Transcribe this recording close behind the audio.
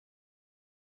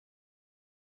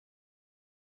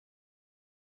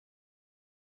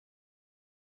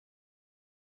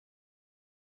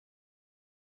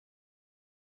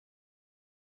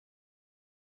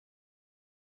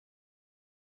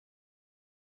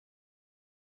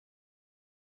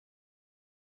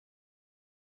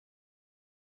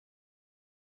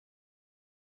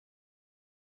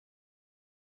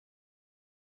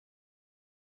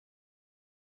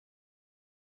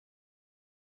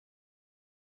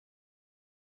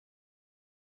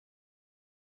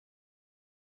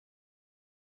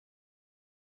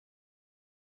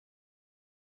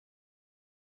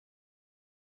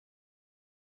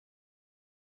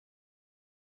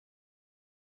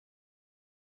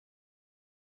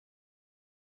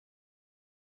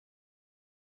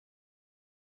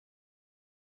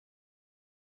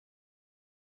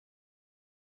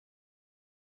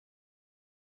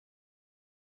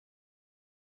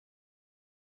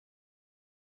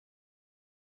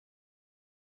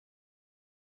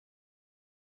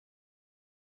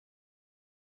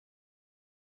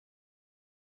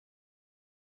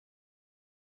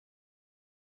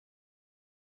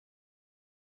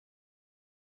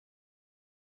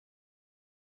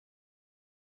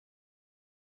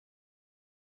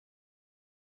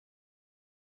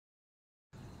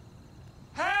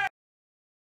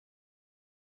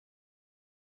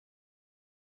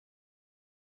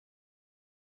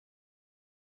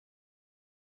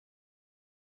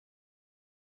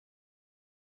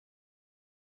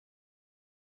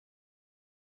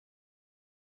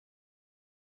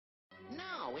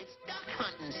it's duck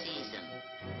hunting season.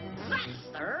 That,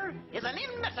 sir, is an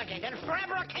investigated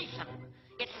fabrication.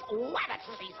 It's wabbit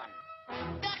season.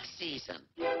 Duck season.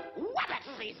 Wabbit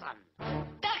season.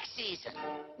 Duck season.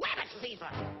 Wabbit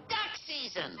season. Duck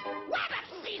season. Wabbit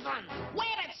season.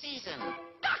 Wabbit season.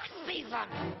 Duck season.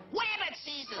 Wabbit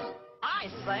season. I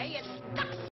say it's duck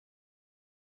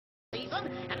season,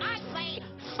 and I say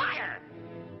fire.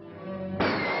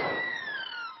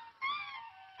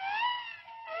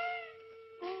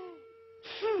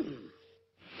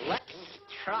 Let's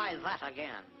try that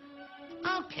again.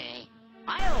 Okay,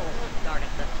 I'll start it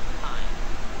this time.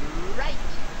 Right.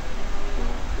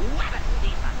 Wabbit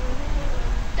season.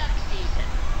 Duck season.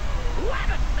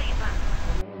 Wabbit season.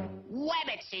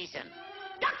 Wabbit season.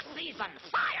 Duck season.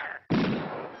 Fire!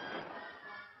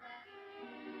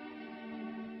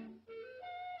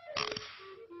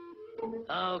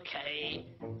 Okay,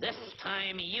 this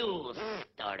time you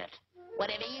start it.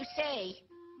 Whatever you say.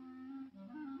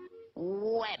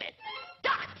 Wabbit.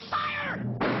 Duck! Fire!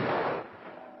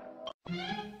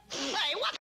 Hey,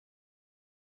 what?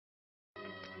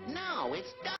 No,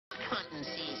 it's duck hunting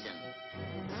season.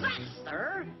 That,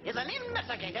 sir, is an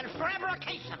investigated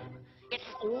fabrication. It's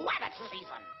wabbit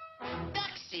season.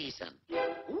 Duck season.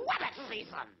 Wabbit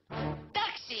season.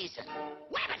 Duck season.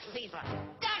 Wabbit season.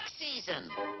 Duck season.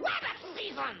 Wabbit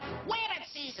season. Wabbit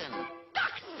season.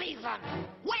 Duck season.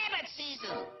 Wabbit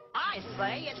season. I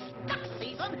say it's duck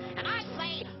season, and I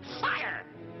say fire.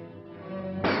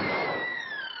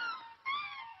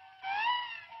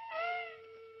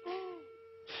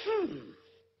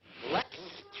 Let's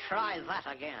try that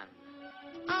again.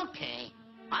 Okay,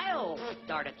 I'll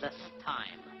start it this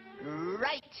time.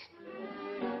 Right.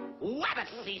 Wabbit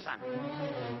season.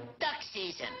 Duck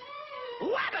season.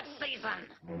 Wabbit season.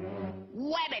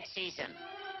 Wabbit season.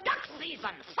 Duck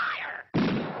season. Fire!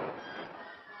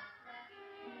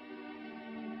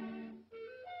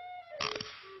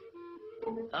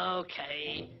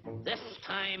 Okay, this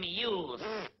time you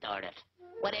start it.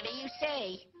 Whatever you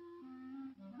say.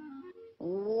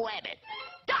 Wabbit.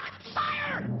 Duck!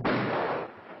 Fire!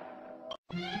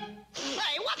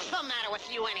 Hey, what's the matter with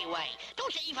you anyway?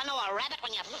 Don't you even know a rabbit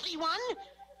when you see one?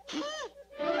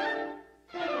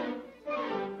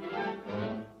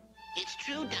 It's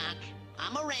true, Doc.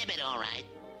 I'm a rabbit, all right.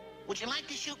 Would you like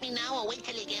to shoot me now or wait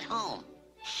till you get home?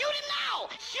 Shoot him now!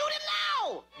 Shoot him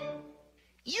now!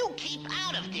 You keep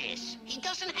out of this. He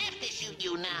doesn't have to shoot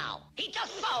you now. He does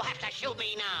so have to shoot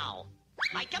me now.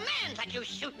 I demand that you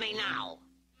shoot me now.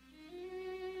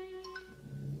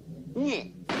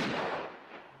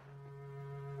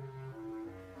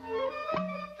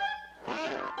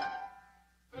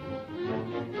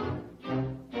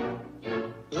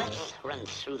 Let's run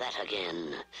through that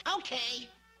again. Okay.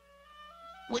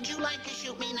 Would you like to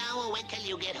shoot me now or wait till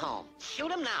you get home?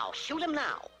 Shoot him now. Shoot him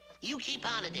now. You keep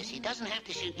out of this. He doesn't have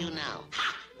to shoot you now.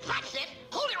 Ha! That's it!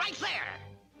 Hold it right there!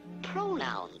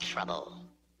 Pronoun trouble.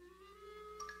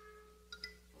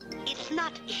 It's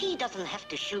not he doesn't have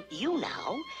to shoot you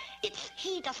now. It's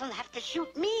he doesn't have to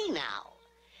shoot me now.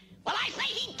 Well, I say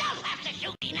he does have to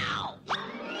shoot me now.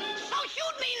 So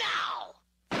shoot me now!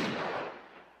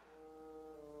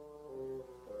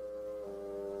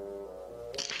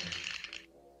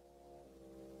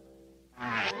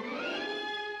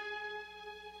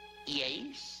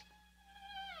 Yes?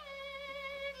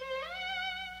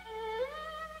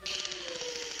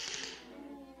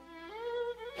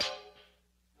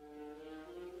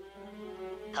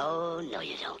 Oh, no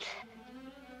you don't.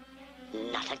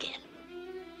 Not again.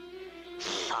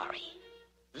 Sorry.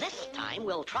 This time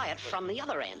we'll try it from the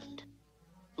other end.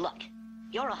 Look,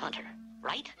 you're a hunter,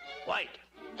 right? White.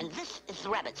 And this is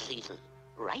rabbit season,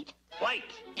 right?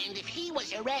 White. And if he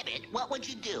was a rabbit, what would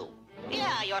you do?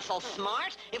 Yeah, you're so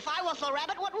smart. If I was a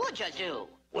rabbit, what would you do?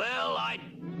 Well, I'd...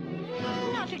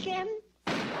 Not again.